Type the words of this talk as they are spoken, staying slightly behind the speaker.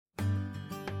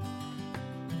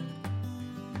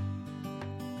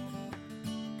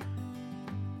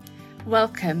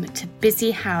Welcome to Busy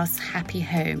House, Happy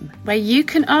Home, where you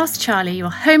can ask Charlie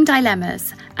your home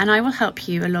dilemmas and I will help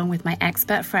you along with my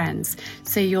expert friends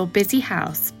so your busy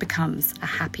house becomes a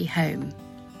happy home.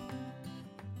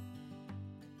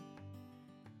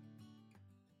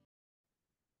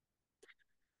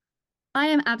 I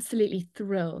am absolutely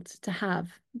thrilled to have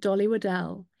Dolly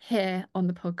Waddell here on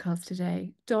the podcast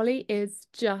today. Dolly is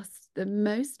just the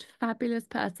most fabulous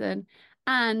person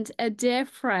and a dear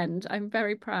friend. I'm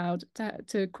very proud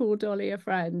to call Dolly a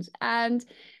friend. And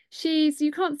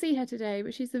you can't see her today,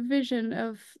 but she's a vision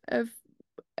of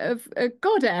a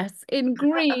goddess in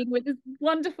green with this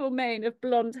wonderful mane of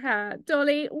blonde hair.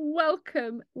 Dolly,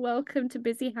 welcome to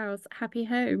Busy House, Happy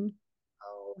Home.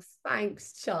 Oh,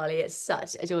 thanks, Charlie. It's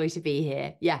such a joy to be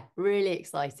here. Yeah, really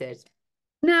excited.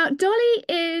 Now, Dolly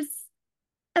is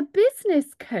a business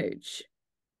coach,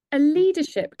 a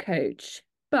leadership coach,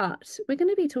 but we're going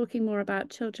to be talking more about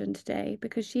children today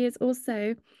because she is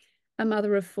also a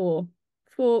mother of four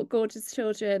gorgeous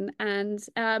children, and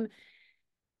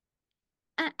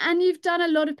you've done a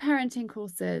lot of parenting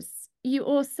courses. You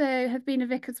also have been a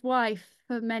vicar's wife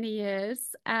for many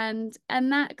years, and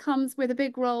that comes with a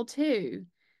big role too.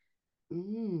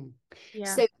 Mm. Yeah.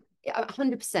 So, yeah,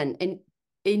 100%.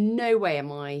 In no way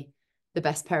am I the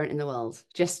best parent in the world.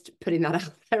 Just putting that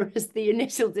out there as the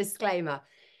initial disclaimer.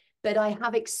 But I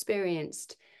have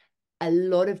experienced a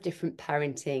lot of different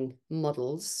parenting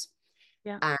models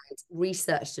Yeah. and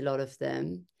researched a lot of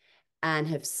them and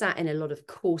have sat in a lot of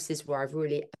courses where I've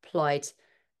really applied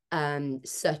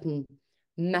certain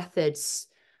methods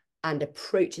and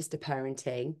approaches to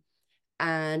parenting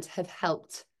and have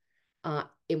helped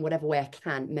in whatever way I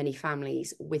can many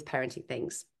families with parenting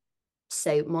things.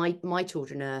 So my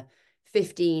children are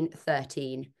 15,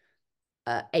 13,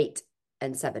 8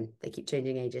 and 7. They keep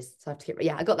changing ages. So I have to get,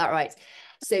 yeah, I got that right.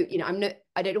 So,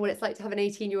 I don't know what it's like to have an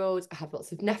 18-year-old. I have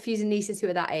lots of nephews and nieces who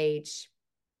are that age.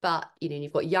 But,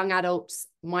 you've got young adults.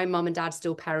 My mum and dad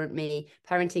still parent me.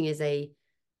 Parenting is a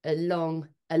long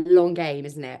game,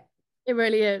 isn't it? It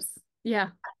really is. Yeah.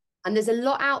 And there's a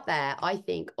lot out there, I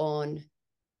think, on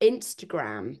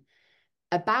Instagram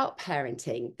about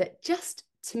parenting that just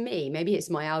to me, maybe it's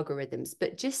my algorithms,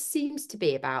 but just seems to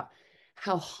be about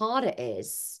how hard it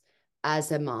is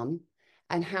as a mum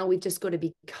and how we've just got to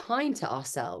be kind to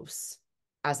ourselves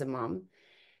as a mum.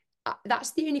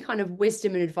 That's the only kind of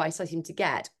wisdom and advice I seem to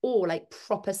get, or like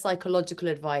proper psychological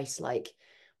advice, like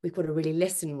we've got to really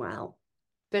listen well.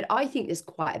 But I think there's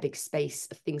quite a big space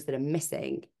of things that are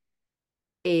missing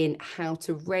in how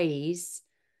to raise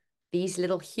these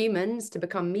little humans to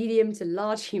become medium to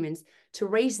large humans, to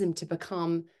raise them to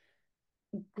become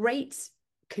great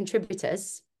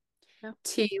contributors Yeah.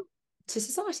 to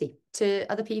society, to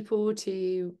other people,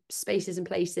 to spaces and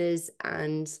places.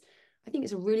 And I think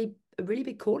it's a really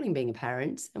big calling being a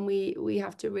parent. And we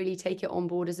have to really take it on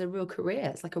board as a real career.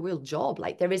 It's like a real job.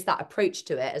 Like there is that approach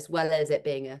to it as well as it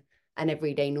being an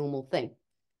everyday normal thing.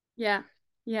 Yeah.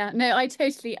 Yeah. No, I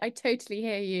totally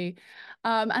hear you.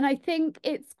 And I think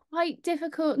it's quite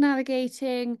difficult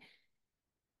navigating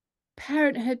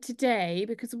parenthood today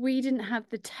because we didn't have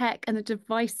the tech and the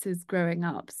devices growing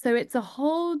up. So it's a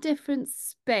whole different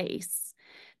space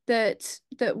that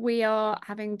we are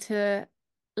having to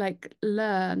like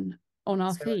learn on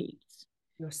our So feet.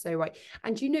 you're so right.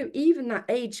 And even that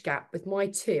age gap with my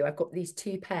two, I've got these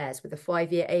two pairs with a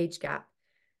 5-year age gap.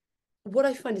 What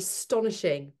I find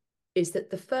astonishing is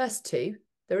that the first two,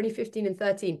 they're only 15 and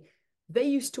 13, they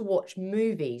used to watch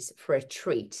movies for a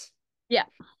treat. Yeah.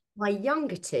 My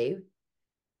younger two,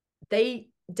 they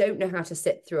don't know how to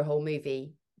sit through a whole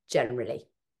movie generally.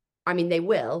 I mean, they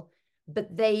will,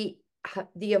 but they have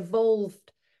the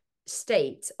evolved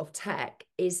state of tech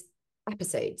is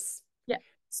episodes. Yeah.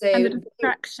 And the So,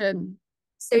 distraction.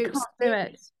 They so can't do they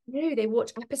it. no, they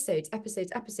watch episodes,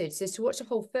 episodes, episodes. So to watch a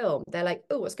whole film, they're like,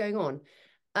 oh, what's going on?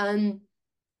 Um,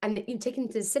 and you take them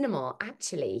to the cinema,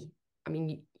 actually, I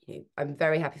mean, I'm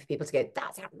very happy for people to go,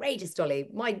 that's outrageous, Dolly.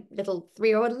 My little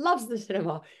 3-year-old loves the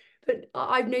cinema. But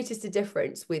I've noticed a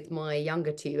difference with my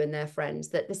younger two and their friends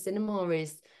that the cinema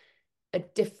is a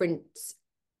different,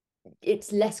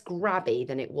 it's less grabby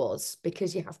than it was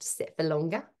because you have to sit for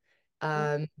longer.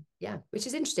 Yeah. Um, yeah, which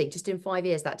is interesting, just in 5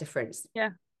 years, that difference. Yeah.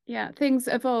 Yeah. Things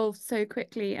evolve so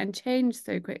quickly and change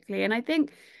so quickly. And I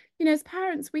think, as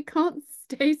parents, we can't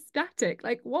stay static.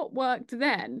 Like what worked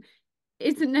then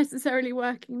isn't necessarily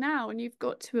working now, and you've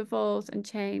got to evolve and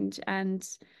change. And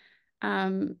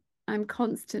um, I'm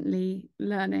constantly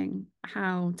learning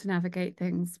how to navigate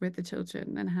things with the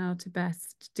children and how to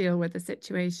best deal with the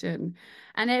situation.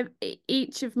 And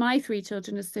each of my three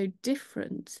children are so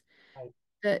different Right.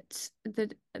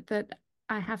 that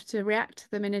I have to react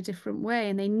to them in a different way,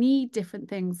 and they need different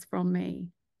things from me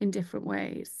in different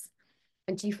ways.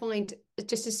 And do you find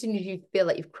just as soon as you feel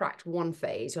like you've cracked one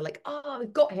phase, you're like, oh,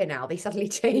 we've got here now, they suddenly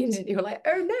change and you're like,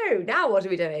 oh no, now what are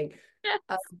we doing? Yes,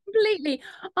 Um, completely.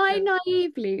 I yeah.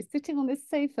 naively, sitting on this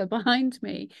sofa behind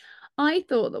me, I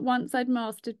thought that once I'd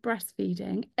mastered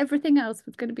breastfeeding, everything else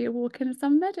was going to be a walk in a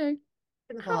sun meadow.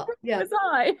 In the How heart. wrong Yeah, was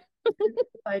I?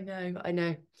 I know, I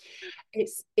know.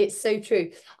 It's so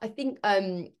true. I think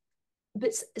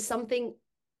but something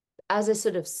as a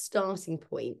sort of starting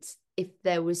point, if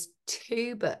there was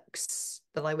two books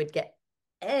that I would get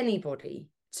anybody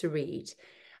to read,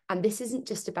 and this isn't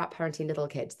just about parenting little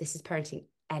kids, this is parenting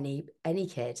any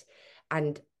kid.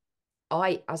 And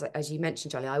as you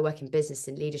mentioned, Jolly, I work in business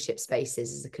and leadership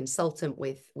spaces as a consultant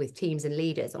with teams and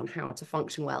leaders on how to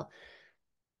function well.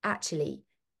 Actually,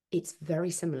 it's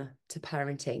very similar to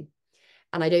parenting.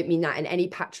 And I don't mean that in any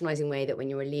patronizing way that when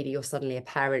you're a leader, you're suddenly a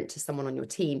parent to someone on your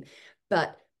team.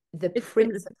 But the It's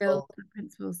similar skills principle and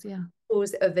principles, yeah.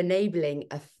 of enabling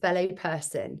a fellow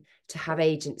person to have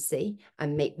agency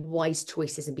and make wise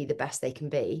choices and be the best they can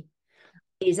be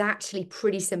is actually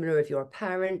pretty similar if you're a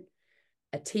parent,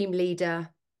 a team leader,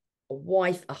 a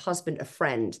wife, a husband, a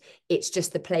friend. It's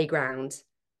just the playground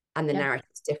and the Yeah.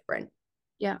 narrative's different.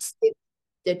 Yeah. So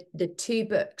the two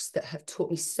books that have taught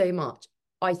me so much,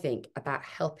 I think, about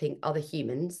helping other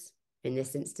humans, in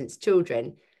this instance,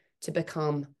 children, to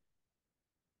become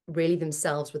really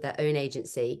themselves with their own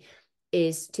agency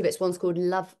is two bits. One's called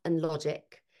Love and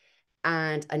Logic,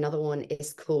 and another one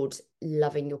is called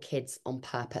Loving Your Kids on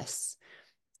Purpose.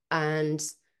 And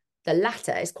the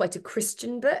latter is quite a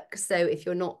Christian book. So if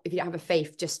you don't have a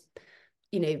faith, just,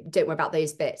 don't worry about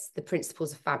those bits. The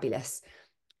principles are fabulous.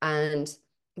 And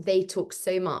they talk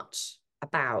so much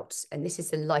about, and this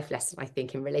is a life lesson, I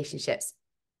think, in relationships.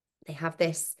 They have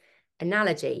this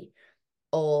analogy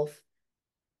of,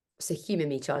 so humor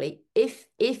me, Charlie, if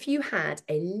you had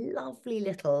a lovely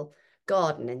little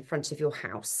garden in front of your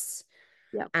house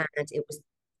Yeah. and it was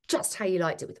just how you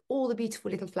liked it with all the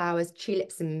beautiful little flowers,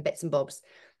 tulips and bits and bobs,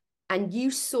 and you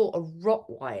saw a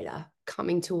Rottweiler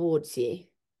coming towards you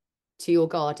to your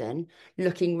garden,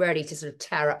 looking ready to sort of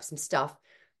tear up some stuff,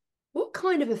 what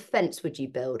kind of a fence would you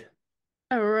build?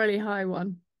 A really high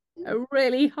one. A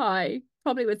really high,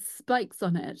 probably with spikes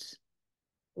on it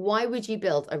Why would you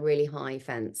build a really high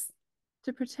fence?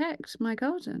 to protect my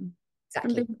garden from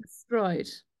Exactly, being destroyed.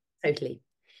 totally.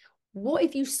 What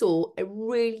if you saw a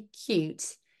really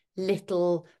cute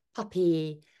little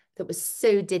puppy that was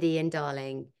so diddy and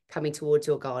darling coming towards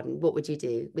your garden? What would you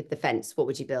do with the fence? What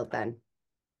would you build then?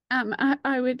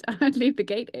 I'd leave the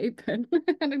gate open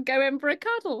and I'd go in for a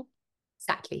cuddle.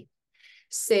 Exactly.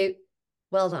 So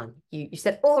well done. You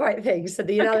said all the right things. So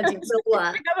the Okay. analogy will work. I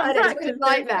haven't I know it's a practiced it.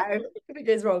 nightmare if it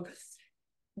goes wrong.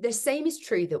 The same is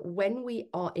true that when we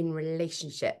are in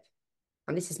relationship,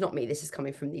 and this is not me, this is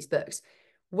coming from these books.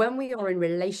 When we are in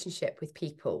relationship with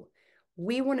people,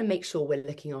 we want to make sure we're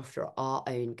looking after our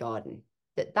own garden,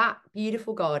 that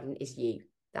beautiful garden is you,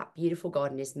 that beautiful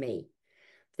garden is me,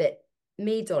 that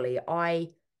me, Dolly,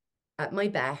 at my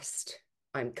best,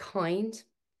 I'm kind,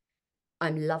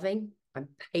 I'm loving, I'm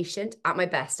patient. At my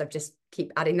best, I've just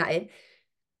keep adding that in.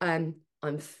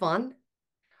 I'm fun,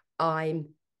 I'm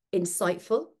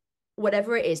insightful,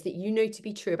 whatever it is that you know to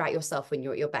be true about yourself when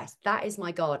you're at your best. That is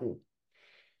my garden.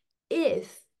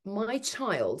 If my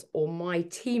child or my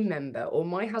team member or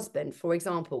my husband, for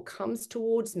example, comes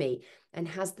towards me and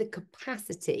has the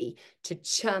capacity to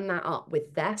churn that up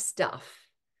with their stuff,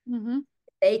 Hmm.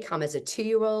 they come as a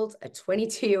 2-year-old, a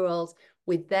 22-year-old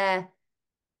with their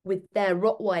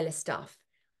Rottweiler stuff,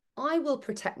 I will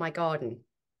protect my garden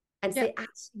and Yeah. say,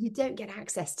 actually, you don't get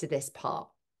access to this part.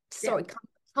 Yeah. Sorry,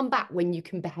 come back when you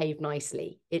can behave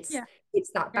nicely. It's Yeah.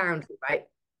 it's that Yeah. boundary, right?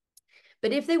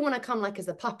 But if they want to come like as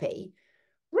a puppy,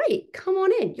 great, come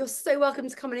on in. You're so welcome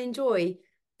to come and enjoy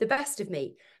the best of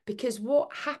me. Because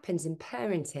what happens in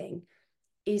parenting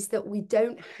is that we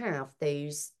don't have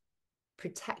those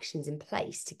protections in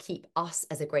place to keep us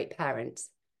as a great parent.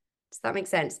 Does that make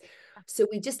sense? So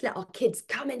we just let our kids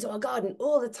come into our garden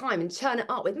all the time and churn it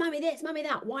up with mummy this, mummy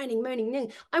that, whining,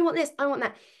 moaning, I want this, I want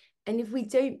that. And if we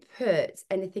don't put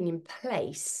anything in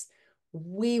place,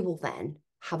 we will then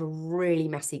have a really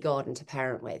messy garden to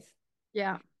parent with.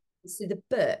 Yeah. So the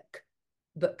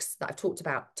books that I've talked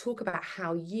about talk about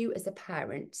how you as a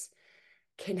parent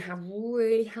can have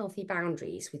really healthy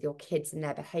boundaries with your kids and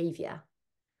their behavior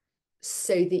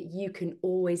so that you can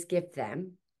always give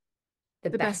them the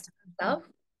The best. best of yourself.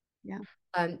 Yeah.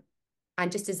 Um,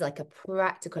 and just as like a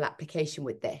practical application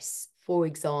with this, for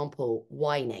example,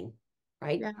 whining,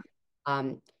 right? Yeah.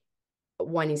 Um,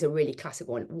 whining's a really classic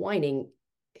one. Whining,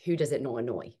 who does it not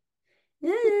annoy?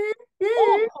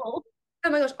 Awful. Oh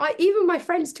my gosh, even my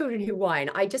friends' children who whine,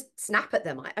 I just snap at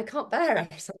them. I can't bear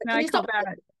it. So No, can I you stop? can't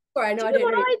bear it. Sorry, I know Do I you know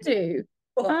don't what know I do?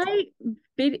 what.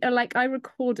 I I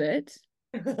record it,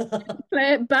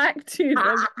 play it back to them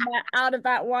when they're out of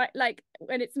that white, like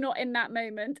when it's not in that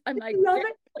moment. I'm like, Love "This is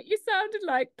it. what you sounded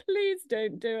like. Please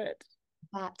don't do it."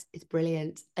 That is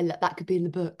brilliant. And that could be in the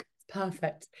book.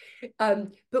 Perfect.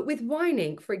 But with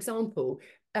whining, for example,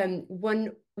 I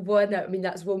mean,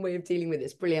 that's one way of dealing with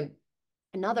this. Brilliant.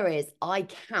 Another is I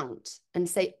count and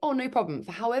say, oh, no problem.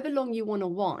 For however long you want to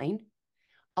whine,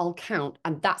 I'll count,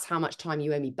 and that's how much time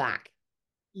you owe me back.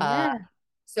 Uh, Yeah,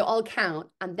 so I'll count,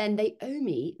 and then they owe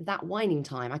me that whining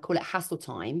time. I call it hassle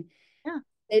time. yeah.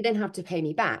 They then have to pay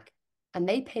me back, and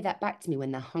they pay that back to me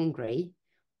when they're hungry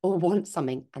or want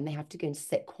something, and they have to go and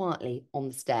sit quietly on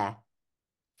the stair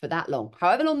for that long.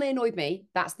 However long they annoyed me,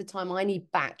 that's the time I need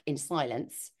back in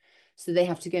silence. So they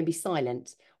have to go and be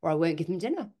silent, or I won't give them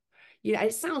dinner.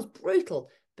 It sounds brutal,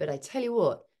 but I tell you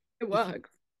what, It if you, works.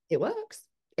 it works.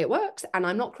 It works. And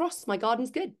I'm not cross. My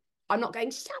garden's good. I'm not going,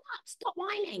 shut up, stop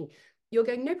whining. You're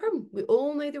going, no problem. We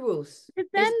all know the rules. Because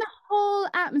then This, the whole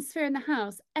atmosphere in the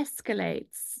house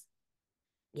escalates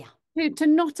yeah, to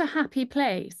not a happy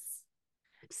place.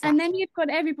 And then exactly. you've got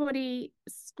everybody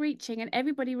screeching and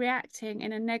everybody reacting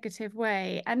in a negative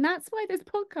way. And that's why this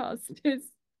podcast is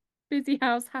Busy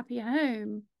House, Happy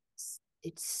Home.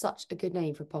 It's such a good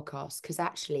name for a podcast because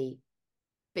actually,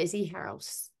 busy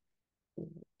house,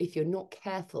 if you're not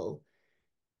careful,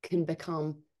 can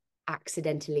become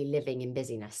accidentally living in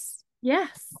busyness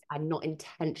Yes. and not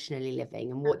intentionally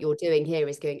living. And what you're doing here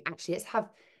is going, actually, let's have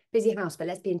busy house, but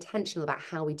let's be intentional about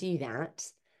how we do that.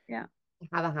 Yeah.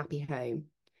 Have a happy home.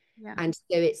 Yeah. And so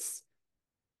it's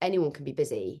anyone can be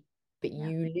busy, but Yeah.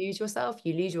 you lose yourself,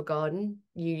 you lose your garden,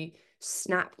 you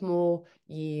snap more,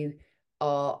 you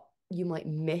might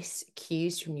miss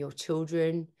cues from your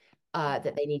children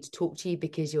that they need to talk to you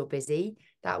because you're busy.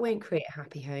 That won't create a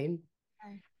happy home.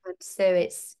 Yeah. And so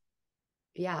it's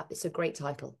a great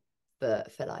title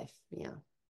for life. Yeah.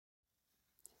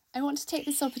 I want to take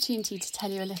this opportunity to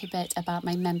tell you a little bit about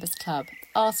my members club,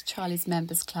 Ask Charlie's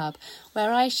Members Club,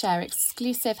 where I share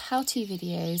exclusive how-to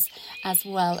videos as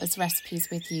well as recipes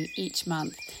with you each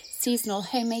month, seasonal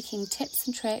homemaking tips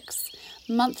and tricks,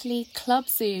 monthly club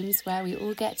Zooms where we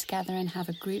all get together and have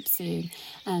a group Zoom,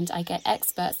 and I get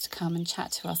experts to come and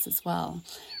chat to us as well.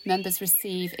 Members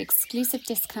receive exclusive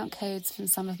discount codes from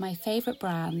some of my favourite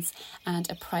brands and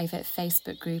a private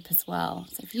Facebook group as well.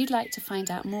 So if you'd like to find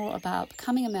out more about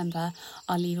becoming a member,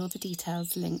 I'll leave all the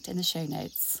details linked in the show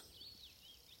notes.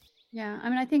 Yeah, I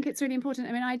mean, I think it's really important.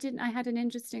 I mean, I had an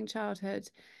interesting childhood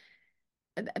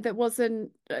that wasn't,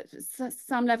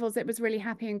 some levels it was really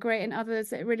happy and great, and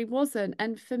others it really wasn't.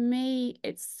 And for me,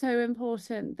 it's so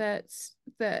important that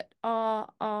our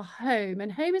home,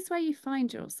 and home is where you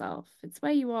find yourself. It's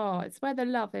where you are. It's where the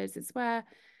love is. It's where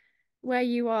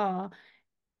you are,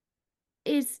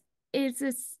 is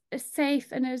as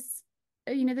safe and as,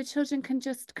 the children can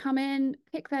just come in,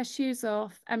 pick their shoes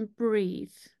off and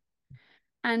breathe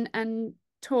and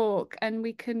talk, and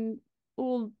we can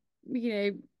all,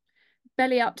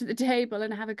 belly up to the table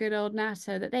and have a good old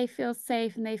natter, that they feel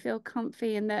safe and they feel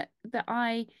comfy, and that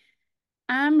I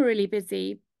am really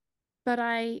busy, but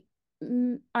I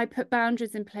put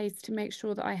boundaries in place to make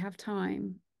sure that I have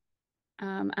time.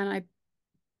 And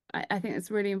I think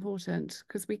it's really important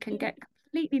because we can get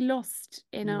completely lost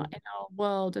in our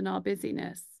world and our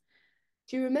busyness.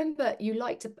 Do you remember you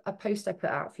liked a post I put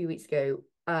out a few weeks ago?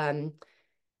 I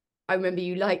remember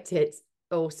you liked it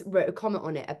or wrote a comment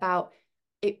on it about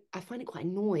it. I find it quite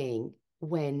annoying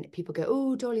when people go,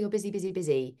 "Oh, Dolly, you're busy, busy,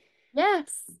 busy,"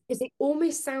 Yes. because it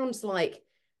almost sounds like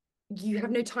you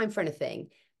have no time for anything.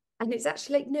 And it's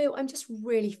actually like, no, I'm just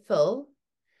really full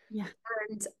Yeah.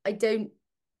 and I don't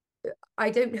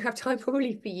have time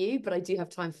probably for you, but I do have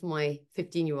time for my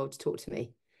 15-year-old to talk to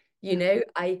me. You Yeah.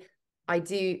 know, I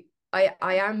do I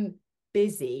am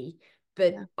busy,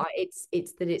 but Yeah. it's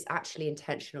that it's actually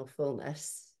intentional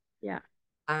fullness Yeah.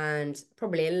 and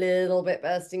probably a little bit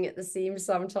bursting at the seams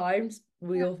sometimes.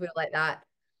 We Yeah. all feel like that.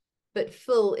 But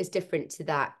full is different to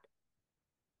that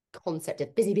concept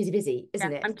of busy, busy, busy, Yeah.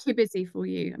 isn't it? I'm too busy for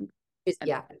you.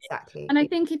 Yeah, exactly. And I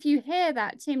think if you hear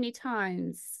that too many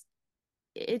times,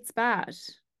 it's bad.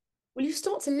 Well, you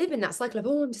start to live in that cycle of,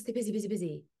 oh, I'm just so busy, busy,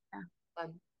 busy. Yeah.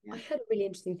 Um, I Yeah. heard a really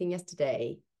interesting thing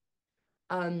yesterday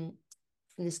um,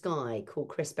 from this guy called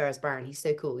Chris Beres Brown. He's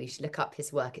so cool. You should look up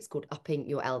his work. It's called Upping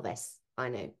Your Elvis. I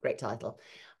know, great title.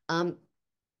 Um,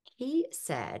 he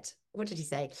said, what did he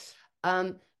say?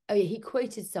 Oh yeah, he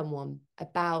quoted someone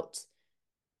about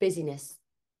busyness.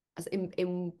 As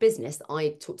in business,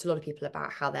 I talk to a lot of people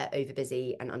about how they're over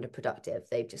busy and underproductive.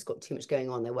 They've just got too much going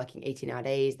on. They're working 18-hour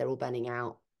days, they're all burning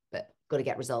out, but got to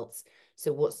get results.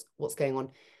 So what's going on?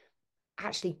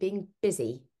 Actually, being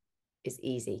busy is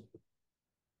easy.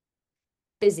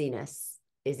 Busyness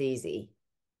is easy.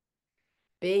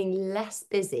 Being less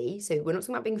busy, so we're not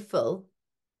talking about being full,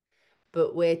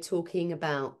 but we're talking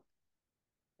about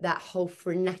that whole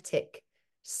frenetic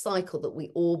cycle that we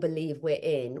all believe we're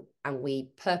in, and we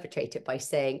perpetrate it by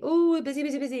saying, oh, we're busy,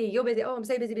 busy, busy, you're busy, oh, I'm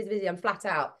so busy, busy, busy, I'm flat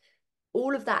out.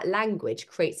 All of that language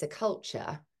creates a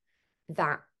culture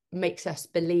that makes us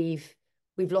believe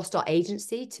we've lost our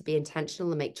agency to be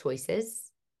intentional and make choices.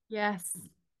 Does Yes.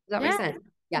 that make Yeah. sense?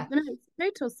 Yeah. It makes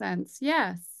total sense.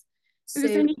 Yes.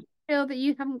 Because So then you feel that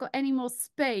you haven't got any more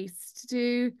space to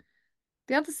do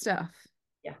the other stuff.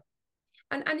 yeah.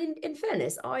 And in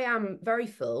fairness, I am very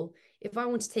full. If I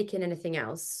want to take in anything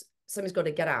else, something's got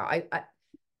to get out.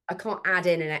 I can't add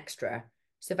in an extra.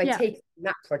 So if I Yeah. take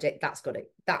that project,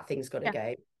 that thing's got to Yeah.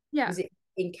 go. Yeah. Because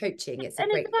in coaching, it's a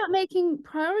And it's great, about making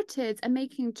priorities and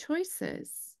making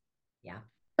choices, yeah,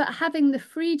 but having the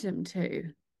freedom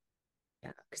to.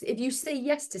 yeah. Because if you say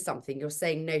yes to something, you're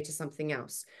saying no to something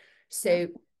else. Yeah. So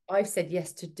I've said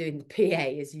yes to doing the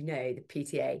PA, as you know, the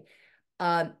PTA.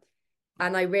 Um,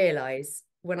 and I realize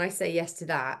when I say yes to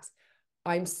that,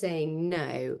 I'm saying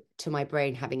no to my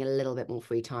brain having a little bit more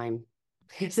free time.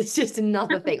 Because it's just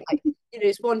another thing. Like,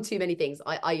 it's one too many things.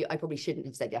 I probably shouldn't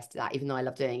have said yes to that, even though I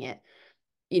love doing it.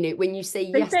 When you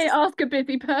say They yes say to, ask a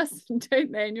busy person,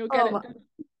 don't they? And you'll get oh it my, done.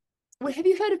 well, have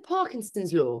you heard of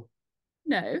Parkinson's law?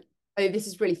 No. Oh, this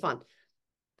is really fun.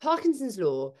 Parkinson's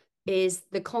law is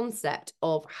the concept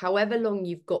of however long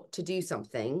you've got to do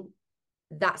something,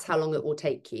 that's how long it will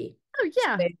take you. Oh,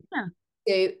 yeah. So,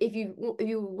 Yeah. if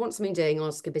you want something doing,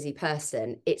 ask a busy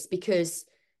person. It's because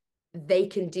they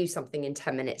can do something in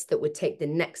 10 minutes that would take the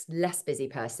next less busy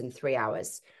person 3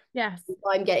 hours. Yes. If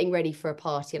I'm getting ready for a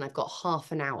party and I've got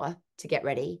half an hour to get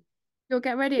ready, You'll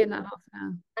get ready in that half an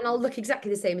hour. and I'll look exactly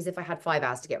the same as if I had 5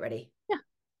 hours to get ready. Yeah.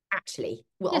 Actually,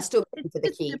 well, I'll Yeah. still It's go for the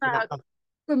just key for that about one.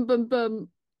 boom, boom, boom.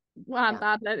 Wham, Yeah,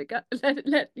 bam, let it go.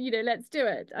 Let's do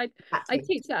it. I exactly.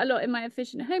 teach that a lot in my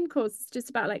efficient home course. It's just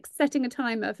about like setting a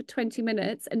timer for 20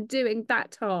 minutes and doing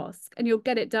that task, and you'll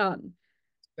get it done.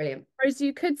 Brilliant. Whereas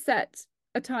you could set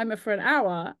a timer for an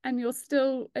hour and you'll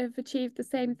still have achieved the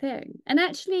same thing. And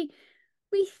actually,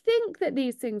 we think that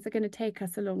these things are going to take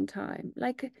us a long time.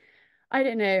 Like, I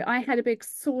don't know, I had a big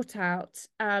sort out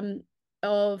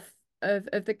of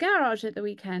of the garage at the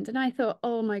weekend, and I thought,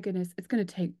 oh my goodness, it's going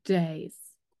to take days.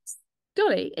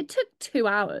 Dolly, it took 2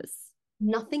 hours.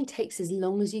 Nothing takes as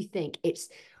long as you think. It's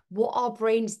what our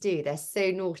brains do. They're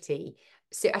so naughty.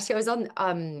 So actually,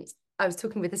 I was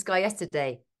talking with this guy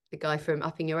yesterday, the guy from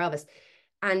Upping Your Elvis,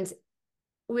 and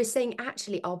we're saying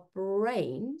actually our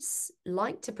brains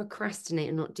like to procrastinate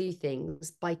and not do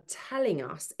things by telling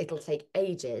us it'll take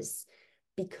ages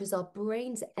because our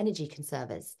brains are energy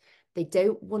conservers. They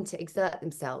don't want to exert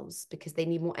themselves because they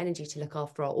need more energy to look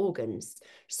after our organs.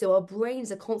 So our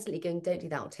brains are constantly going, don't do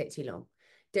that, it'll take too long.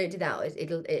 Don't do that,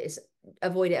 it's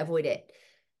avoid it, avoid it.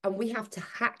 And we have to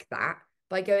hack that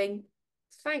by going,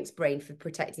 thanks, brain, for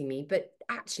protecting me, but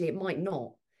actually it might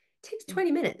not. It takes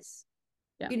 20 minutes.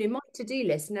 Yeah. My to-do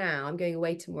list now, I'm going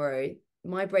away tomorrow.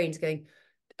 My brain's going,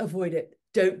 avoid it,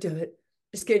 don't do it.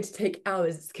 It's going to take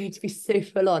hours. It's going to be so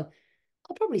full on.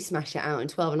 I'll probably smash it out in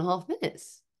 12 and a half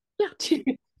minutes. Yeah.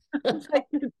 It's like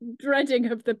the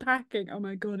dreading of the packing. Oh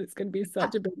my God, it's going to be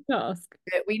such a big task.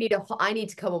 I need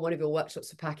to come on one of your workshops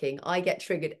for packing. I get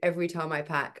triggered every time I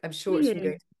pack. Do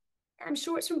you? I'm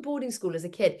sure it's from boarding school as a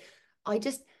kid. I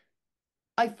just,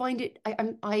 I find it,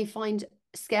 I find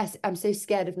scarce. I'm so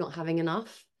scared of not having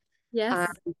enough. And Yes.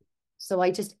 so I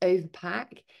just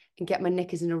overpack and get my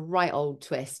knickers in a right old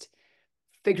twist,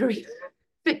 figuring,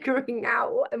 figuring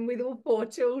out, and with all four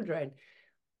children,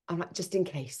 I'm like, just in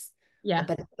case. I Yeah.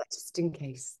 better, just in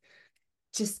case,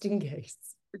 just in case.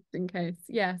 Just in case.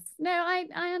 Yes. No, I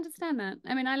understand that.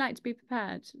 I mean, I like to be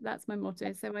prepared. That's my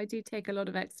motto. So I do take a lot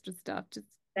of extra stuff. Just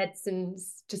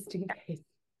Medicines, just in case.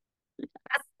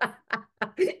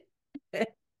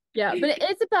 yeah, but it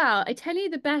is about, I tell you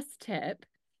the best tip.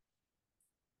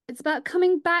 It's about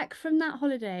coming back from that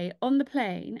holiday on the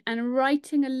plane and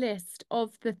writing a list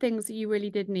of the things that you really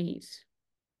did need.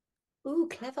 Ooh,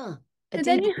 clever. A So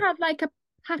then you debrief. have like a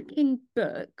packing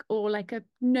book or like a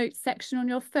note section on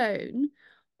your phone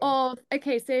of,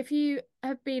 okay, so if you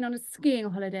have been on a skiing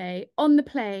holiday on the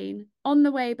plane, on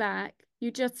the way back,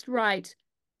 you just write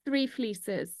 3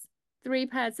 fleeces, 3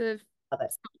 pairs of Love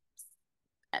it.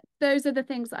 socks. Those are the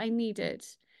things that I needed.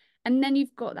 And then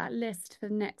you've got that list for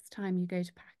the next time you go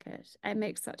to pack it. It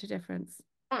makes such a difference.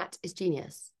 That is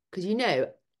genius. Because you know,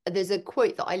 there's a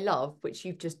quote that I love, which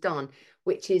you've just done,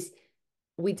 which is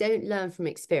we don't learn from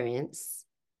experience,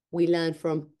 we learn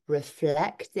from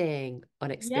reflecting on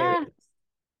Yeah. experience.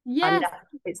 And Yes,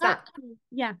 it's that. exactly.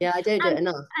 Yeah. Yeah, I don't do it And,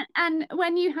 enough. and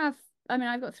when you have, I mean,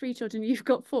 I've got three children, you've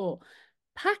got four.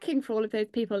 Packing for all of those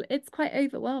people, it's quite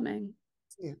overwhelming.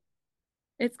 Yeah.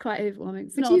 It's quite overwhelming.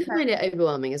 It's But do not you a find it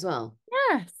overwhelming as well?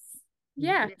 yes.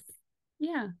 Mm. Yes.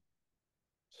 Yeah.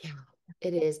 Yeah,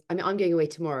 it is. I mean, I'm going away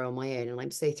tomorrow on my own, and I'm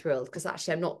so thrilled because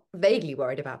actually I'm not vaguely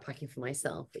worried about packing for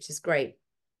myself, which is great.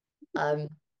 Um,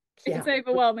 It's yeah.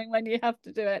 overwhelming when you have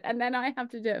to do it. And then I have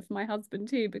to do it for my husband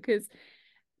too, because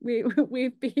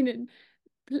we've been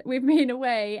we've been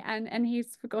away and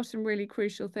he's forgotten really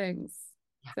crucial things.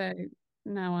 Yeah. So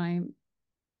now I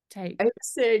take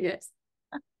Overseeing it.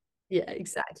 Yeah,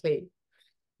 exactly.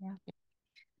 yeah.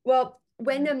 Well,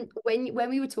 Yeah. when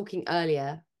we were talking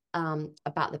earlier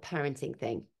about the parenting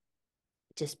thing,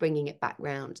 just bringing it back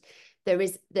round,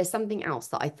 there's something else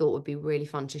that I thought would be really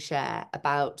fun to share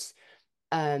about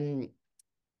um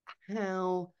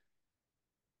how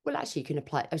well actually you can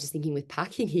apply. I was just thinking with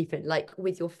packing even like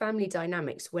with your family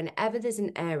dynamics, whenever there's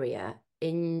an area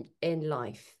in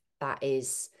life that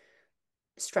is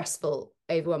stressful,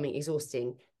 overwhelming,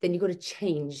 exhausting, then you've got to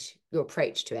change your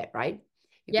approach to it, right?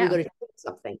 We've Yeah. got to do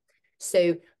something.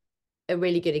 So a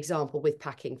really good example with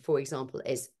packing, for example,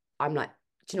 is I'm like,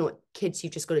 do you know what, kids,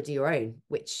 you've just got to do your own,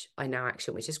 which I now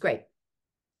action, which is great.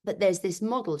 But there's this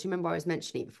model. Do you remember I was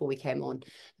mentioning it before we came on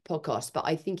the podcast? But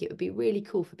I think it would be really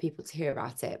cool for people to hear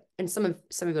about it. And some of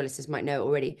your listeners might know it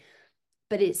already.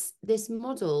 But it's this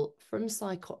model from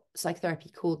psychotherapy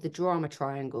called the drama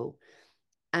triangle.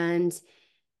 And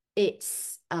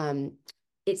it's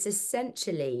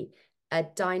essentially a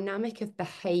dynamic of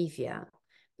behavior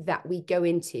that we go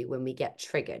into when we get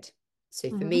triggered. So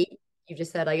for Mhm. me, you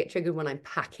just said I get triggered when I'm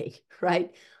packing,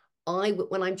 right?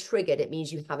 When I'm triggered, it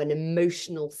means you have an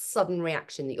emotional sudden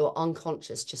reaction that your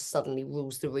unconscious just suddenly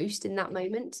rules the roost in that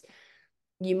moment.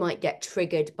 You might get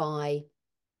triggered by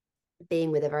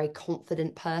being with a very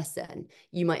confident person.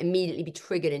 You might immediately be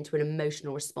triggered into an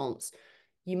emotional response.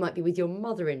 You might be with your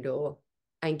mother-in-law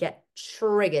and get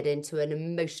triggered into an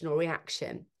emotional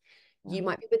reaction. Yeah. You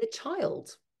might be with a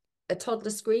child, a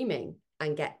toddler screaming,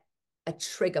 and get a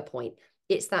trigger point.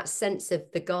 It's that sense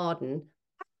of the garden.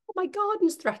 Oh, my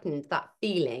garden's threatened. That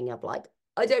feeling of like,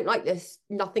 I don't like this.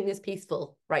 Nothing is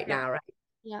peaceful right Yeah. now, right?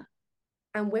 Yeah.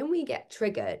 And when we get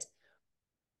triggered,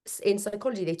 in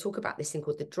psychology, they talk about this thing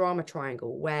called the drama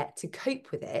triangle, where to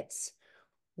cope with it,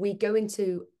 we go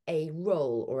into a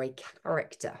role or a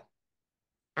character.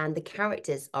 And the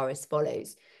characters are as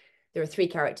follows. There are three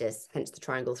characters, hence the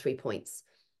triangle, 3 points.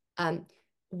 Um,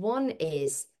 One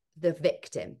is the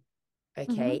victim. Mhm.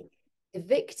 Okay. The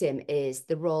victim is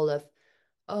the role of,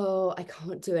 oh, I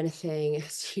can't do anything.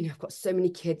 I've got so many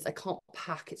kids. I can't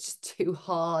pack. It's just too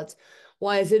hard.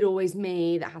 Why is it always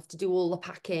me that has to do all the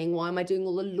packing? Why am I doing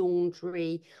all the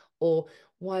laundry? Or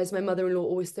why is my mother-in-law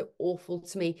always so awful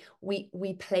to me?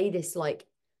 We play this like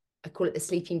I call it the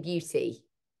sleeping beauty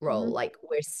role. Mhm. Like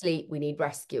we're asleep, we need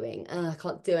rescuing. I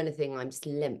can't do anything. I'm just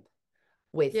limp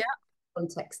with Yeah.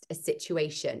 context, a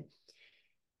situation.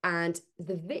 And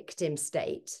the victim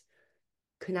state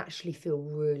can actually feel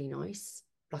really nice.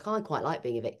 Like I quite like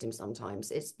being a victim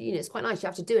sometimes. It's quite nice. You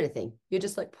have to do anything. You're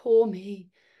just like, poor me,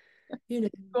 you know.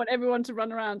 You want everyone to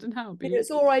run around and help you.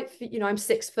 It's all right for, I'm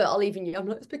 6 foot. I'll even you. I'm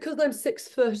like, it's because I'm 6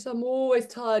 foot. I'm always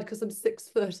tired because I'm 6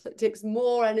 foot. It takes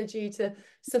more energy to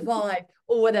survive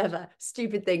or whatever,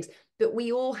 stupid things. But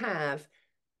we all have,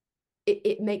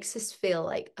 it makes us feel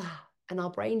like, and our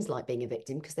brains like being a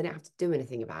victim because they don't have to do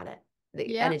anything about it. The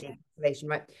Yeah. energy conservation,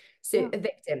 right? So Yeah. a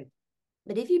victim.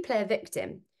 But if you play a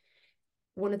victim,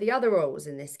 one of the other roles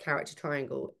in this character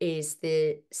triangle is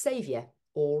the savior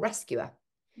or rescuer.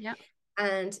 Yeah.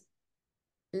 And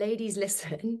ladies,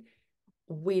 listen,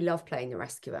 we love playing the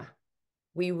rescuer.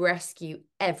 We rescue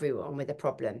everyone with a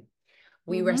problem.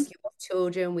 We Mhm. rescue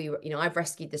children. I've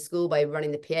rescued the school by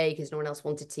running the PA because no one else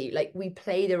wanted to. Like we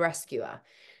play the rescuer.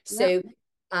 Yeah. So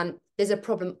there's a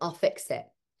problem, I'll fix it.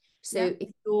 Yeah. So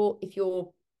if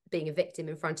you're being a victim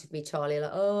in front of me, Charlie,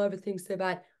 like, oh, everything's so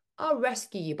bad, I'll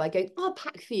rescue you by going, I'll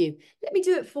pack for you. Let me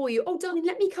do it for you. Oh, darling,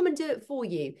 let me come and do it for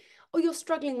you. Oh, you're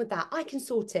struggling with that. I can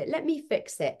sort it. Let me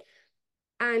fix it.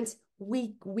 And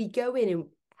we go in and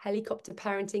helicopter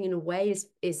parenting in a way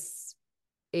is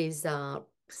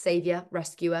savior,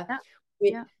 rescuer. Yeah.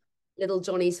 With Yeah. little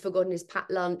Johnny's forgotten his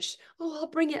packed lunch. Oh, I'll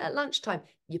bring it at lunchtime.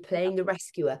 You're playing the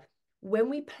rescuer. When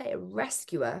we play a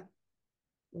rescuer,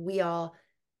 we are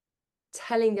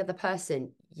telling the other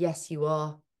person, yes, you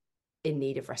are in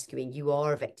need of rescuing, you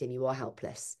are a victim, you are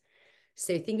helpless.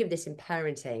 So think of this in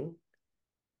parenting.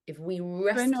 If we We're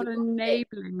rescue not our kid,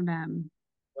 enabling them.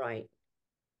 right,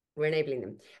 we're enabling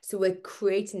them. So we're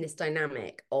creating this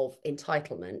dynamic of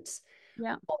entitlement,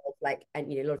 Yeah. of like,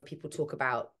 and a lot of people talk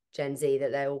about Gen Z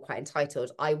that they're all quite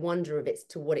entitled. I wonder if it's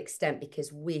to what extent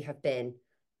because we have been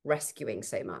rescuing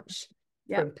so much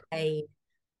Yeah. from pain,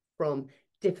 from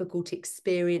difficult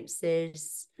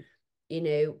experiences,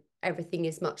 everything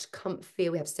is much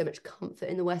comfier. We have so much comfort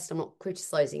in the West. I'm not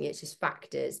criticizing it, it's just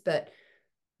factors. But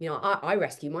I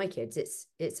rescue my kids.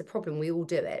 It's a problem. We all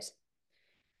do it.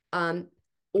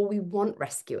 Or we want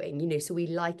rescuing, so we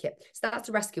like it. So that's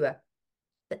a rescuer.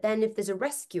 But then if there's a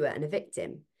rescuer and a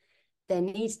victim, there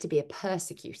needs to be a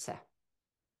persecutor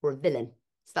or a villain.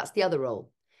 So that's the other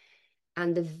role.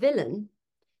 And the villain,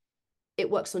 it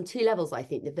works on two levels, I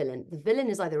think, the villain. The villain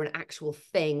is either an actual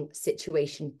thing,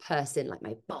 situation, person, like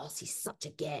my boss, he's such a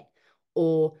git,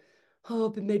 or, oh,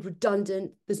 I've been made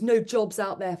redundant. There's no jobs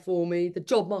out there for me. The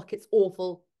job market's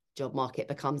awful. Job market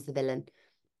becomes the villain.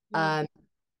 Yeah.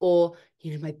 Or,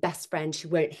 my best friend, she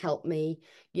won't help me.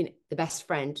 The best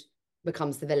friend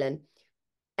becomes the villain.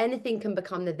 Anything can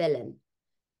become the villain.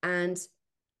 And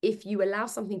if you allow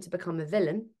something to become a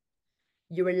villain,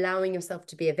 you're allowing yourself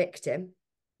to be a victim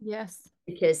Yes.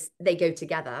 because they go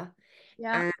together.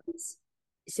 Yeah. And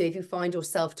so if you find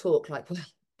yourself talk like, well,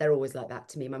 they're always like that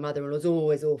to me. My mother-in-law's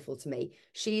always awful to me.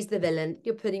 She's the villain.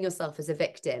 You're putting yourself as a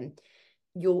victim.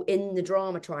 You're in the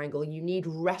drama triangle. You need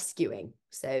rescuing.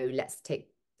 So let's take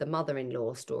the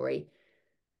mother-in-law story.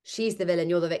 She's the villain.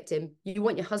 You're the victim. You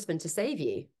want your husband to save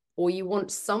you, or you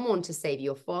want someone to save you,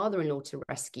 your father-in-law to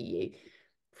rescue you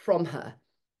from her.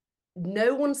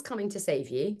 No one's coming to save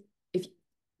you.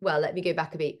 Well, let me go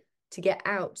back a bit. To get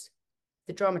out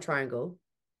the drama triangle,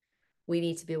 we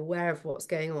need to be aware of what's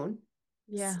going on,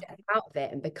 Yeah. step out of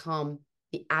it and become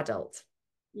the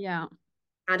Yeah.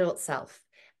 adult self.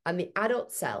 And the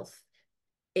adult self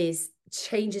is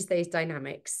changes those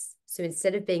dynamics. So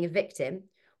instead of being a victim,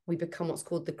 we become what's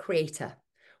called the creator,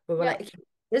 where we're Yeah. like, okay,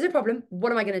 there's a problem.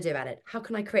 What am I going to do about it? How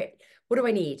can I create? What do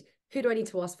I need? Who do I need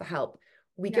to ask for help?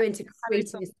 We Yeah. go into How do we creating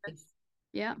solve this. this?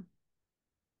 Yeah.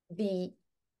 The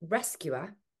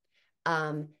rescuer,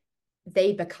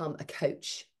 they become a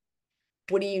coach.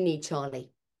 What do you need,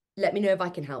 Charlie? Let me know if I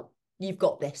can help. You've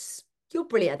got this. You're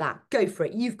brilliant at that. Go for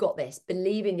it. You've got this.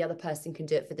 Believing the other person can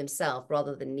do it for themselves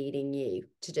rather than needing you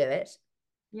to do it.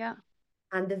 Yeah.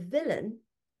 And the villain,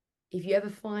 if you ever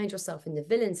find yourself in the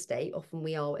villain state, often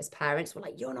we are as parents, we're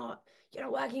like, you're not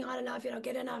working hard enough, you're not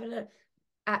good enough.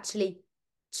 Actually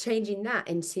changing that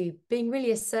into being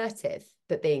really assertive,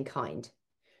 but being kind. Yeah.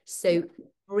 So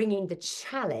bringing the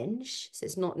challenge, so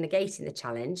it's not negating the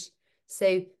challenge.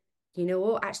 So, you know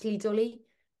what, actually, Dolly,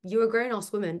 you're a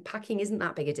grown-ass woman. Packing isn't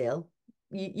that big a deal.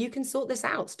 You can sort this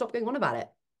out. Stop going on about it.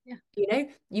 Yeah.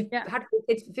 You've Yeah. had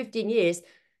kids for 15 years.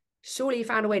 Surely you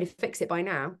found a way to fix it by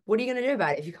now. What are you going to do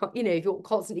about it if you can't, if you're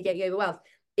constantly getting overwhelmed?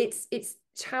 It's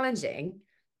challenging,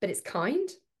 but it's kind.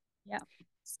 Yeah.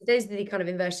 So those are the kind of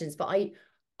inversions. But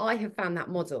I have found that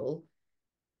model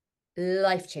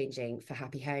life-changing for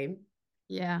Happy Home.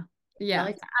 Yeah. Yeah,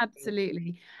 Life.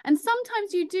 absolutely. And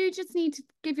sometimes you do just need to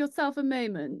give yourself a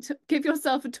moment, give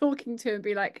yourself a talking to and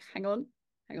be like, hang on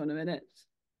a minute,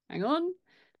 hang on.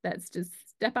 Let's just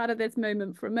step out of this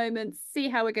moment for a moment, see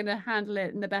how we're going to handle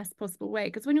it in the best possible way.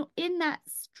 Because when you're in that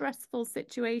stressful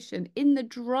situation, in the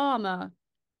drama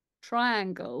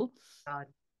triangle, God.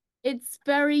 it's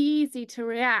very easy to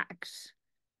react.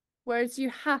 Whereas you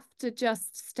have to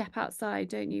just step outside,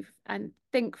 don't you? And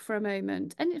think for a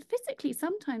moment. And physically,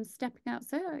 sometimes stepping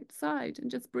outside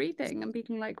and just breathing and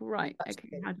being like, right, Such a okay,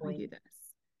 good how do we point. do this?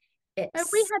 We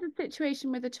It's had a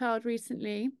situation with a child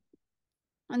recently,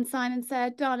 and Simon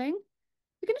said, darling,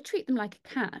 you're going to treat them like a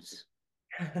cat.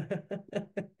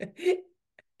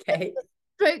 okay.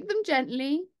 Stroke them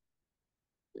gently,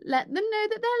 let them know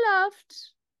that they're loved.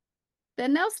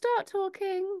 Then they'll start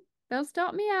talking, they'll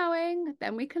start meowing,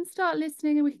 then we can start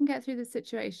listening and we can get through the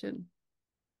situation.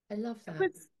 I love that.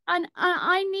 And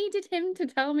I needed him to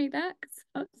tell me that,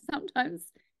 because sometimes,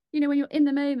 when you're in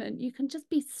the moment, you can just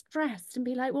be stressed and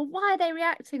be like, well, why are they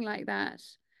reacting like that?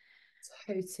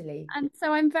 Totally. And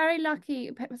so I'm very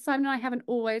lucky. Simon and I haven't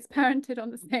always parented on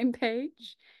the same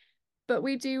page, but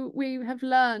we have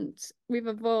learnt, we've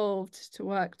evolved to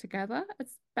work together as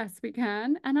best we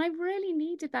can. And I really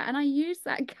needed that. And I use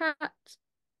that cat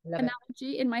Love it.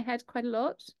 analogy in my head quite a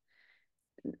lot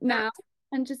That now,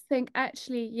 and just think,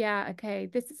 actually, yeah, okay,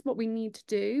 this is what we need to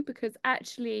do, because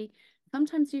actually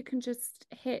sometimes you can just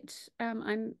hit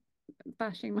I'm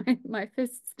bashing my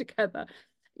fists together.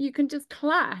 You can just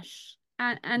clash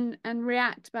and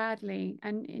react badly,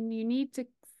 and you need to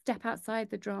step outside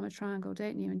the drama triangle,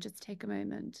 don't you, and just take a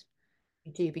moment.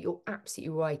 You do, but you're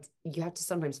absolutely right. You have to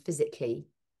sometimes physically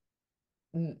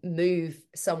move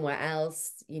somewhere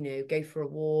else, go for a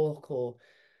walk, or,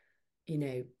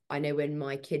 I know when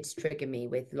my kids trigger me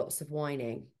with lots of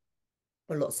whining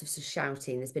or lots of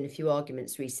shouting, there's been a few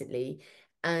arguments recently,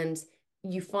 and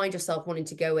you find yourself wanting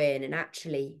to go in. And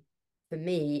actually, for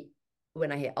me,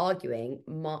 when I hear arguing,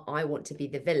 I want to be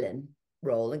the villain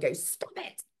role and go, stop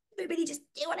it. Everybody just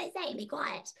do what I say, be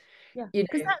quiet. Yeah, You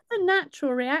because know, that's a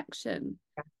natural reaction.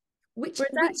 which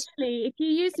Whereas which actually, if you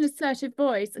use an assertive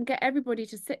voice and get everybody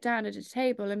to sit down at a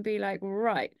table and be like,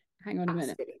 right, hang on a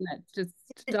minute, absolutely let's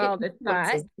just the dial different this back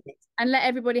nuances, isn't it? and let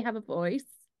everybody have a voice,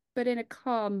 but in a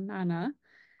calm manner.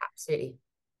 Absolutely.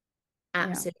 Yeah,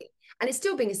 Absolutely. And it's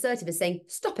still being assertive and saying,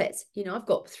 stop it. I've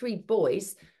got 3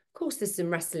 boys. Of course, there's some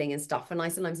wrestling and stuff. And I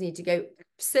sometimes need to go,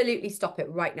 absolutely stop it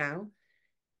right now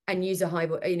and use a high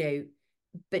voice,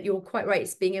 but you're quite right.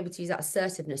 It's being able to use that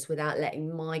assertiveness without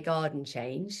letting my garden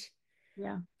change,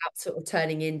 yeah. without sort of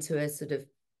turning into a sort of,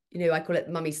 I call it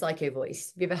mummy psycho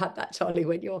voice. Have you ever had that, Charlie,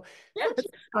 when you're Yes.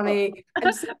 funny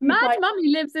and suddenly Mad quite Mummy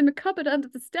lives in the cupboard under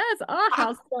the stairs at our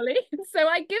house, Dolly. So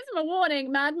I give them a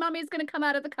warning. Mad Mummy is going to come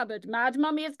out of the cupboard. Mad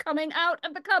Mummy is coming out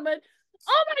of the cupboard.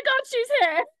 Oh my God, she's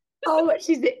here. oh,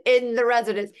 she's in the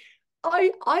residence.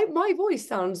 My voice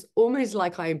sounds almost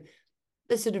like I'm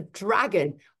the sort of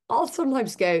dragon. I'll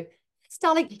sometimes go,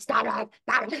 Starling, stop.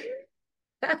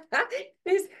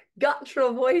 This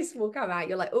guttural voice will come out.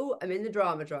 You're like, oh, I'm in the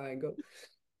drama triangle.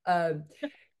 Um,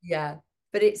 yeah,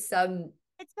 but It's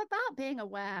about being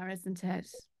aware, isn't it?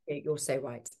 you're so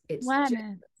right.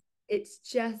 Awareness. It's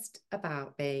just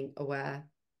about being aware.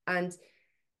 And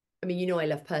I mean, I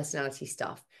love personality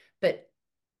stuff, but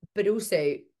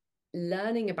also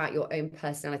learning about your own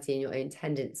personality and your own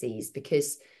tendencies,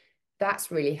 because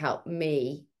that's really helped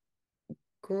me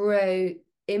grow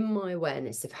in my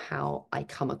awareness of how I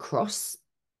come across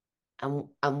and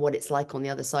what it's like on the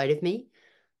other side of me.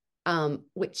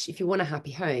 Which, if you want a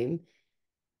happy home,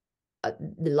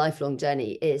 the lifelong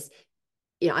journey is,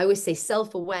 I always say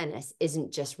self-awareness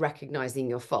isn't just recognizing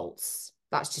your faults.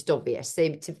 That's just obvious.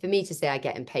 So for me to say I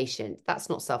get impatient, that's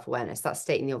not self-awareness. That's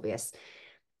stating the obvious.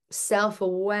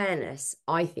 Self-awareness,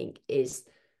 I think, is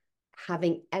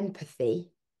having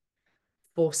empathy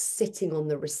for sitting on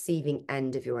the receiving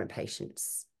end of your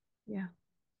impatience. Yeah.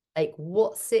 Like,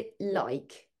 what's it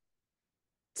like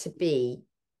to be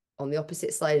on the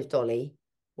opposite side of Dolly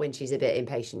when she's a bit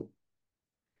impatient?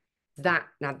 Now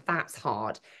that's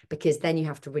hard, because then you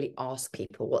have to really ask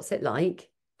people, what's it like?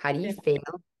 How do you Yeah. feel?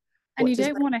 And What you does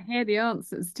don't want to hear the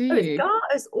answers, do it's you? God,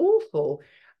 it's awful.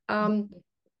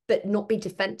 But not be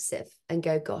defensive and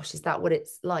go, gosh, is that what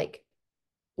it's like?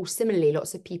 Or similarly,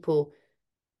 lots of people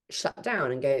shut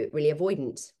down and go really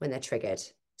avoidant when they're triggered.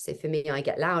 So for me, I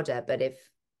get louder. But if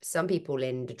some people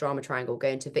in the drama triangle go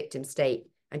into victim state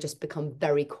and just become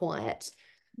very quiet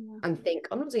Yeah. and think,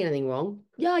 I'm not doing anything wrong.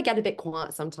 Yeah, I get a bit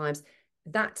quiet sometimes.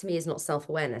 That to me is not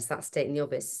self-awareness. That's stating the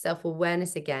obvious.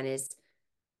 Self-awareness again is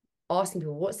asking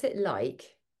people, what's it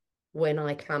like when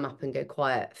I clam up and go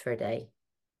quiet for a day?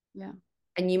 Yeah.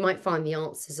 And you might find the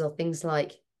answers are things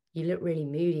like, you look really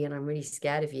moody and I'm really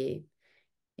scared of you.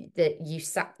 That you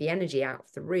sap the energy out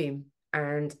of the room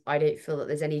and I don't feel that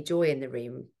there's any joy in the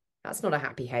room. That's not a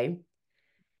happy home,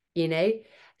 you know?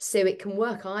 So it can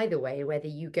work either way, whether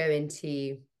you go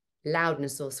into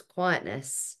loudness or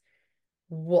quietness.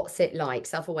 What's it like?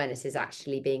 Self-awareness is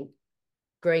actually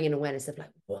growing in awareness of,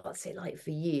 like, what's it like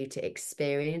for you to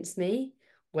experience me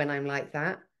when I'm like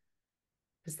that?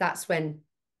 Because that's when,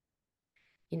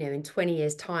 in 20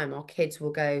 years' time, our kids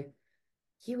will go,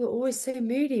 you were always so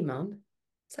moody, mum.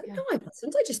 It's like, Yeah. no, I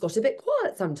wasn't. I just got a bit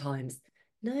quiet sometimes.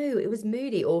 No, it was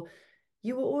moody. Or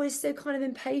you were always so kind of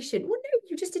impatient. Well, no,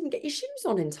 you just didn't get your shoes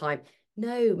on in time.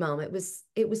 No, mum, it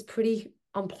was pretty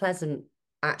unpleasant,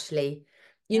 actually.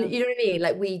 Yeah. You know what I mean?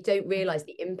 Like, we don't realize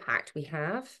the impact we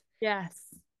have Yes.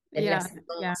 Yeah. unless we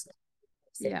Yeah. ask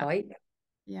what's it Yeah. like.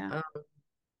 Yeah. Um,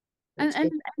 And, which and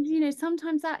is, and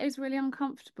sometimes that is really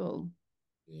uncomfortable.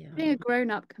 Being yeah. a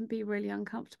grown up can be really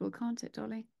uncomfortable, can't it,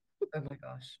 Dolly? Oh my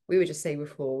gosh. We were just saying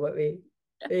before, weren't we?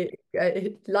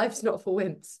 Life's not for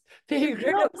wimps. Being It's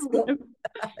grown not up's for not, wimps.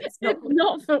 it's not It's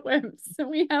not for wimps. And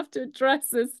we have to address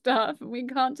this stuff, and we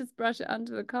can't just brush it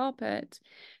under the carpet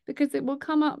because it will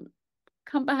come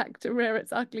back to rear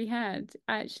its ugly head.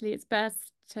 Actually, it's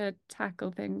best to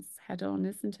tackle things head on,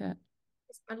 isn't it?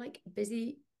 I like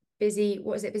busy,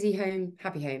 what is it? Busy home,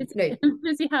 happy home. No,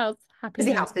 Busy house, happy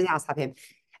busy home. house, busy house, happy home.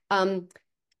 Um,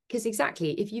 because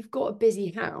exactly, if you've got a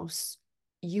busy house,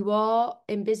 you are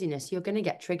in busyness, you're going to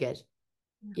get triggered.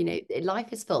 Yeah. You know,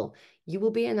 life is full. You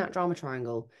will be in that drama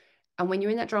triangle. And when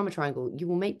you're in that drama triangle, you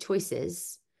will make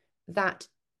choices that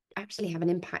actually have an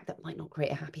impact that might not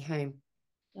create a happy home.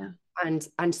 Yeah.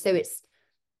 And so it's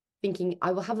thinking,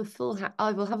 I will have a full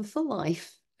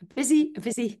life, a busy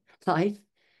life,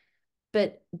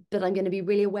 but I'm going to be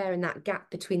really aware in that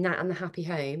gap between that and the happy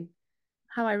home.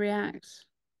 How I react.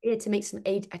 Yeah, to make some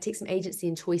I take some agency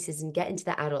and choices and get into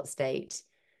that adult state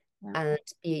Yeah. and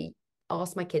be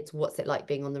ask my kids what's it like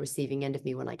being on the receiving end of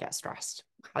me when I get stressed?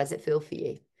 How does it feel for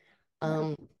you? Yeah.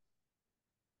 Um,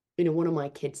 you know, one of my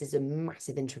kids is a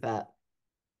massive introvert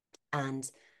and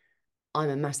I'm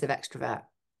a massive extrovert.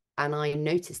 And I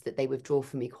noticed that they withdraw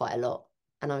from me quite a lot.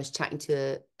 And I was chatting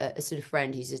to a sort of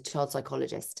friend who's a child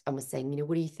psychologist and was saying, you know,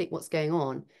 what do you think? What's going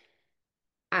on?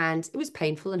 And it was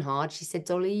painful and hard. She said,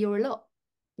 Dolly, you're a lot.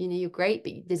 You know, you're great,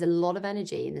 but there's a lot of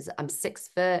energy. And I'm 6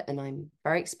 foot and I'm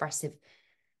very expressive.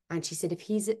 And she said, if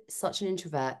he's such an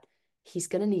introvert, he's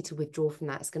going to need to withdraw from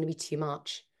that. It's going to be too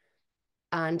much.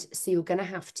 And so you're going to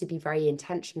have to be very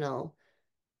intentional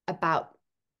about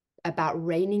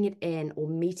reining it in or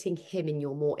meeting him in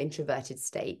your more introverted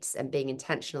states and being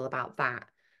intentional about that,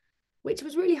 which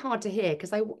was really hard to hear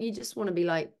because you just want to be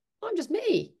like, I'm just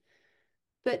me.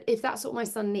 But if that's what my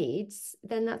son needs,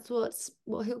 then that's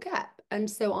what he'll get. And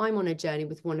so I'm on a journey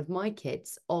with one of my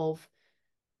kids of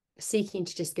seeking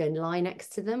to just go and lie next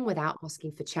to them without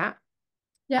asking for chat,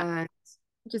 Yeah. and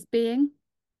Just being.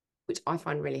 which I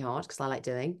find really hard because I like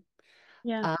doing.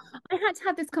 Yeah. Uh, I had to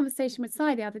have this conversation with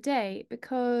Si the other day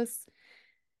because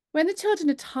when the children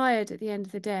are tired at the end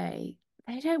of the day,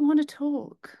 they don't want to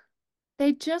talk.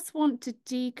 They just want to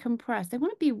decompress. They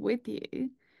want to be with you.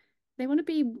 They want to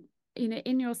be,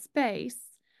 in your space,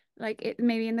 like it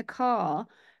maybe in the car,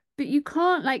 but you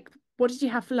can't like, what did you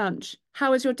have for lunch?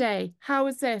 How was your day? How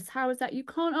was this? How was that? You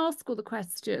can't ask all the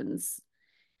questions.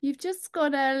 You've just got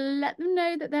to let them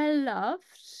know that they're loved,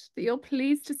 that you're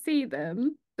pleased to see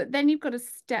them, but then you've got to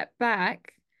step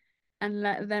back and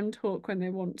let them talk when they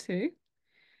want to.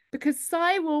 Because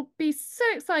Si will be so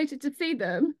excited to see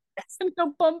them and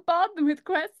he'll bombard them with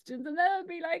questions and they'll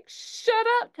be like, shut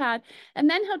up, Tad. And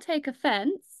then he'll take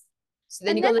offense so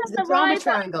then and you then go into the he'll drama arrive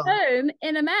triangle. at home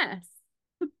in a mess.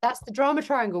 That's the drama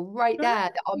triangle right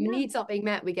Right? there. Our Yeah. needs aren't being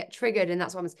met. We get triggered, and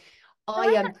that's what So I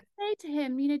I had to say to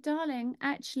him, darling,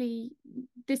 actually,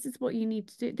 this is what you need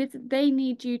to do. They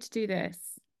need you to do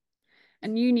this,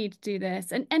 and you need to do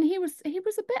this. And he was a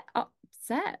bit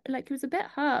upset, like he was a bit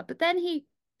hurt. But then he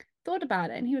thought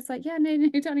about it, and he was like, "Yeah, no, no,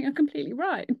 darling, you're completely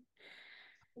right."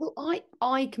 well,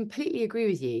 I completely agree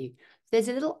with you. There's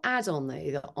a little add-on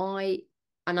though that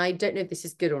and I don't know if this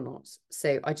is good or not,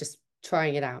 so I just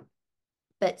trying it out.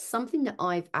 But something that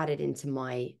I've added into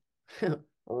my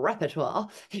repertoire,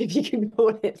 if you can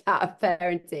call it that, of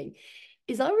parenting,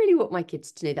 is I really want my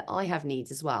kids to know that I have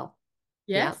needs as well.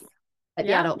 Yeah. Yes. At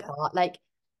the Yeah. adult part, like,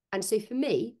 and so for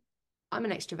me, I'm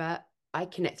an extrovert. I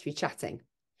connect through chatting.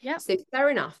 Yep. So fair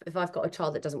enough if I've got a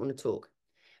child that doesn't want to talk.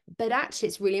 But actually,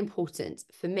 it's really important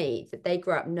for me that they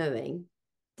grow up knowing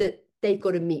that they've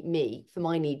got to meet me for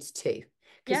my needs too.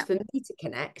 Because Yep. for me to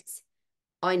connect,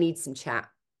 I need some chat.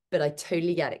 But I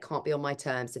totally get it can't be on my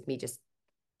terms of me just,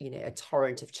 a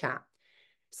torrent of chat.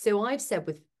 So I've said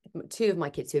with two of my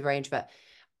kids who are very introvert,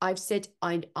 I've said,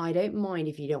 I don't mind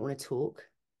if you don't want to talk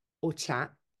or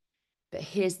chat. But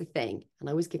here's the thing, and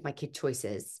I always give my kid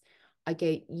choices. I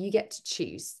go, you get to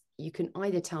choose. You can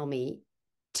either tell me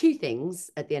 2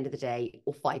 things at the end of the day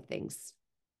or 5 things.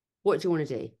 What do you want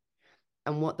to do?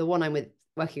 And what the one I'm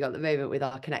working on at the moment with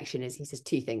our connection is he says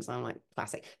 2 things. And I'm like,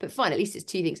 classic. But fine, at least it's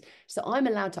 2 things. So I'm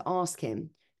allowed to ask him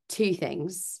 2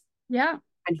 things. Yeah.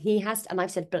 And he has to, and I've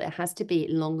said, but it has to be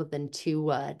longer than 2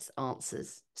 words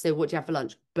answers. So what do you have for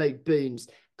lunch? Boons.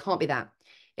 Can't be that.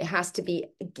 It has to be,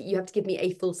 you have to give me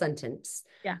a full sentence.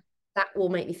 Yeah. That will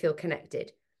make me feel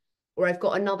connected. Or I've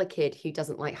got another kid who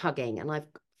doesn't like hugging, and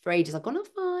for ages I've gone, oh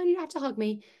fine, you don't have to hug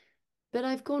me. But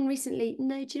I've gone recently,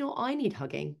 no, do you know what? I need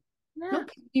hugging. Yeah. Not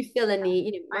because you feel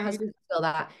any, my I, husband can feel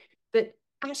that, but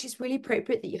actually it's really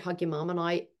appropriate that you hug your mum. And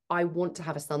I want to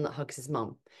have a son that hugs his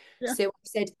mum. yeah. So I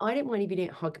said, I don't mind if you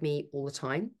don't hug me all the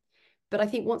time, but I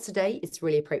think once a day it's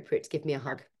really appropriate to give me a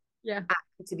hug, Yeah.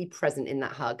 to be present in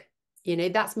that hug.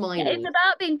 That's my It's need.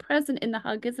 about being present in the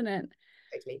hug, isn't it?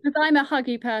 Totally. Because I'm a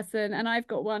huggy person and I've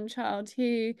got one child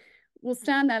who will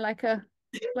stand there like,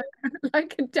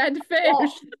 like a dead Oh,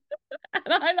 fish.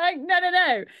 And I'm like, no, no,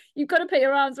 no. You've got to put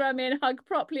your arms around me and hug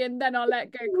properly and then I'll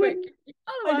let go quick.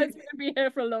 I know. Otherwise, we're going to be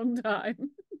here for a long time.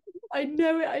 I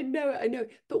know it. I know it. I know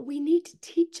it. But we need to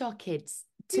teach our kids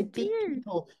to We be do.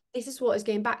 people. This is what is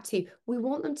going back to. We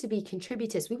want them to be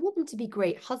contributors. We want them to be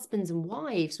great husbands and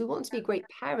wives. We want them to be great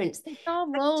parents. It's our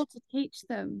role to teach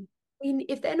them. I mean,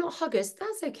 if they're not huggers,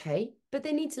 that's okay, but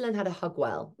they need to learn how to hug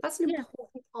well. That's an Yeah.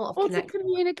 important part of Or to connection,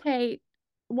 communicate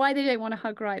why they don't want to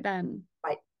hug right then.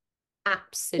 right?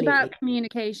 It's about Absolutely.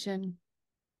 communication.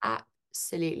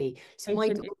 Absolutely. So my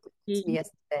Communication daughter is said to me key.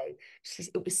 yesterday,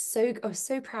 I was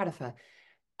so proud of her.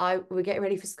 We're getting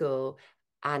ready for school,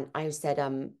 and I said,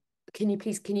 can you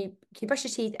brush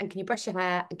your teeth and can you brush your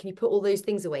hair and can you put all those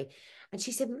things away? And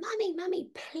she said, Mummy,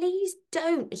 please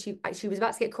don't. And she was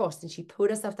about to get cross and she pulled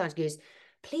herself down. She goes,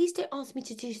 please don't ask me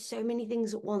to do so many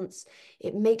things at once.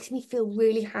 It makes me feel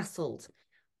really hassled.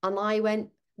 And I went,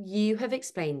 you have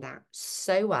explained that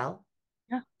so well.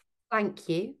 Yeah. Thank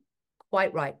you.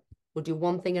 Quite right. We'll do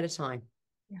one thing at a time.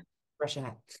 Yeah. Brush your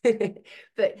hair.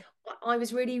 But I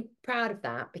was really proud of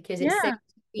that because it Yeah. saved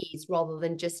ease rather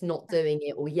than just not doing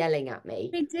it or yelling at me.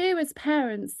 We do as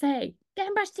parents say, get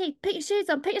and brush your teeth, put your shoes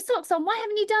on, put your socks on. Why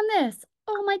haven't you done this?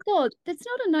 Oh my God, that's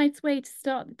not a nice way to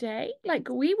start the day. Like,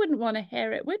 we wouldn't want to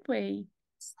hear it, would we?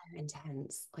 So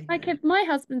intense. I Like, know. if my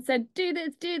husband said, do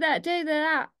this, do that, do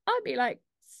that, I'd be like,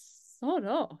 sod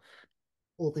off.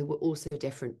 Or they were also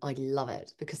different. I love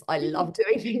it because I love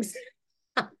doing things.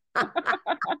 I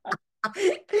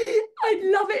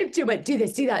love it if Jim went, do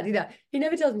this, do that, do that. He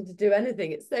never tells me to do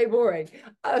anything. It's so boring.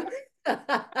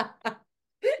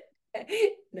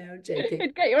 No, I'm joking.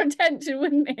 He'd get your attention,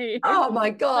 wouldn't he? Oh my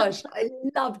gosh, I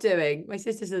love doing. My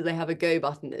sister says they have a go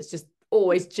button that's just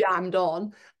always jammed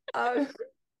on. Um,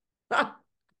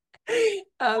 Oh,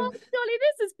 um, Dolly,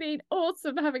 this has been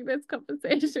awesome having this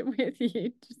conversation with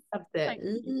you. Just loved it. thank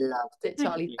you. Loved it, Thank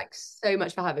Charlie. you. Thanks so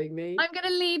much for having me. I'm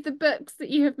going to leave the books that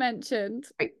you have mentioned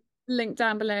Great. link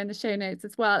down below in the show notes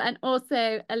as well, and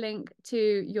also a link to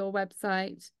your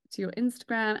website, to your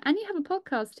Instagram, and you have a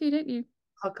podcast too, don't you?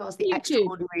 Podcast, The YouTube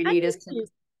Extraordinary and Leaders. YouTube.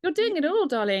 You're doing it all,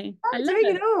 Dolly. I I'm love doing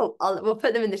it. it all. We'll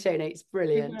put them in the show notes. We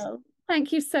Brilliant. will.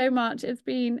 Thank you so much. It's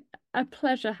been a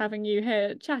pleasure having you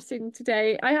here chatting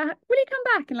today. Will you come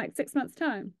back in like 6 months'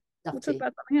 time? Love We'll talk to.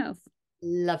 about something else.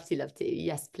 Love to, love to.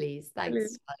 Yes, please. Thanks.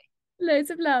 Brilliant. Loads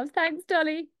of love. Thanks,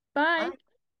 Dolly. Bye.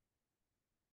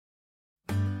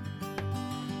 Bye.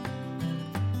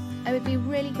 I would be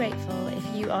really grateful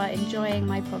if you are enjoying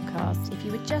my podcast, if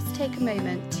you would just take a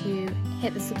moment to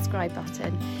hit the subscribe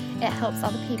button. It helps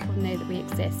other people know that we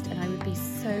exist, and I would be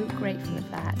so grateful of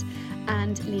that.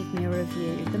 And leave me a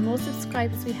review. The more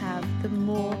subscribers we have, the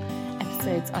more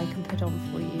episodes I can put on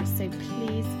for you. So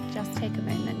please just take a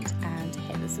moment and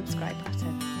hit the subscribe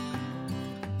button.